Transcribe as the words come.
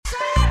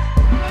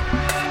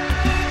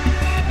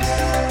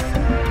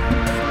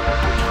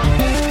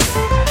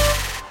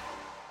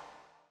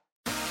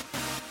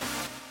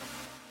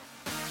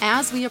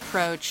as we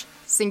approach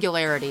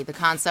singularity, the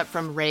concept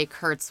from Ray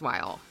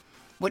Kurzweil.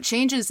 What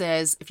changes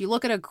is, if you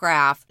look at a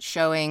graph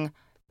showing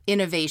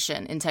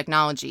innovation in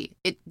technology,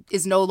 it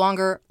is no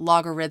longer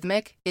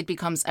logarithmic, it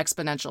becomes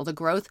exponential. The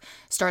growth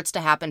starts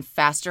to happen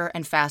faster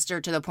and faster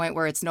to the point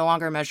where it's no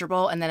longer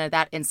measurable, and then at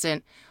that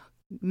instant,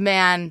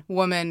 man,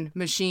 woman,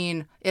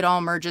 machine, it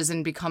all merges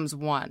and becomes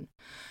one.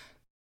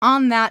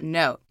 On that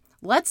note,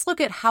 let's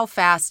look at how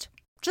fast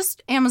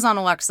just Amazon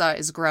Alexa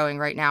is growing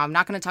right now. I'm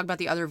not going to talk about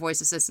the other voice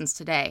assistants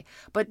today,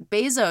 but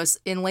Bezos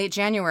in late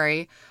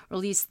January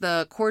released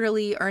the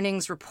quarterly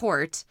earnings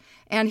report,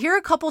 and here are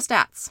a couple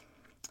stats.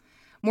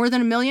 More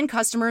than 1 million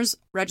customers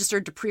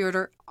registered to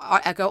pre-order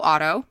Echo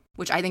Auto,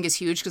 which I think is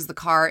huge because the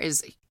car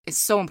is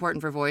so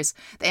important for voice.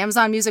 The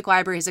Amazon Music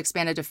Library has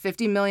expanded to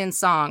 50 million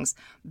songs.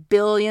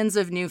 Billions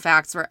of new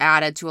facts were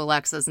added to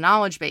Alexa's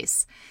knowledge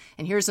base.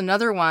 And here's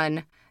another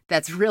one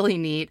that's really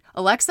neat.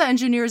 Alexa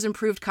engineers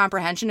improved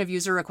comprehension of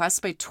user requests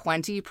by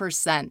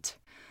 20%.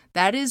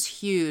 That is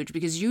huge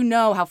because you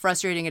know how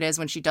frustrating it is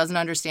when she doesn't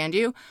understand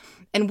you.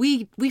 And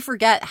we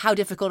forget how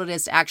difficult it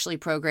is to actually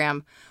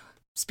program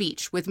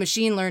speech with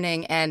machine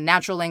learning and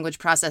natural language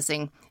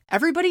processing.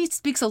 Everybody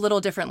speaks a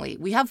little differently.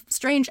 We have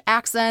strange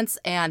accents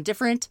and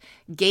different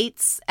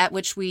gates at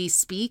which we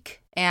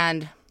speak.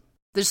 And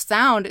the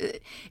sound,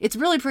 it's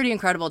really pretty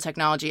incredible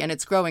technology, and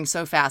it's growing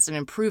so fast and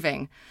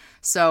improving.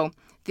 So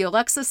the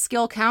Alexa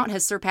skill count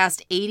has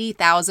surpassed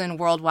 80,000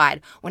 worldwide.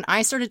 When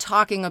I started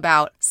talking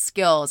about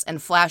skills and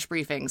flash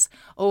briefings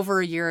over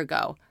a year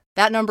ago,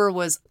 that number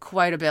was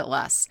quite a bit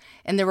less,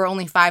 and there were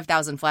only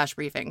 5,000 flash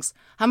briefings.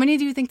 How many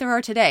do you think there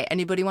are today?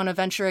 Anybody want to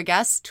venture a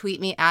guess? Tweet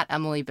me at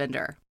Emily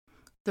Binder.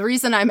 The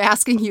reason I'm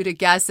asking you to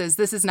guess is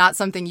this is not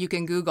something you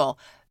can Google.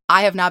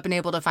 I have not been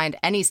able to find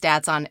any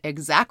stats on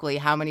exactly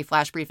how many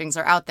flash briefings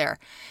are out there.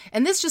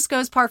 And this just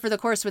goes par for the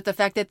course with the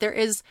fact that there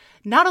is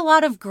not a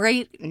lot of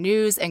great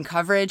news and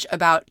coverage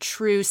about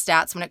true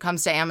stats when it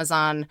comes to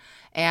Amazon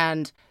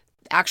and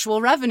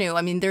actual revenue.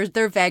 I mean,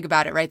 they're vague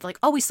about it, right? They're like,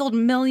 oh, we sold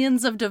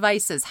millions of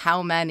devices.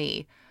 How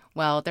many?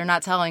 Well, they're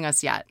not telling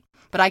us yet.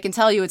 But I can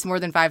tell you it's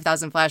more than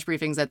 5,000 flash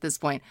briefings at this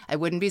point. I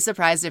wouldn't be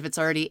surprised if it's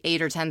already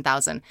 8 or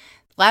 10,000.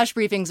 Flash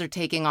briefings are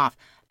taking off.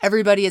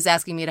 Everybody is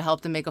asking me to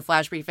help them make a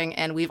flash briefing,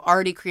 and we've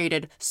already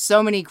created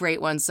so many great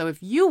ones. So if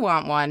you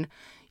want one,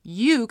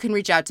 you can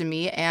reach out to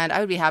me, and I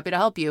would be happy to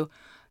help you.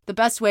 The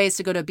best way is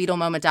to go to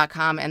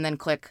BeetleMoment.com and then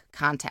click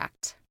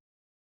Contact.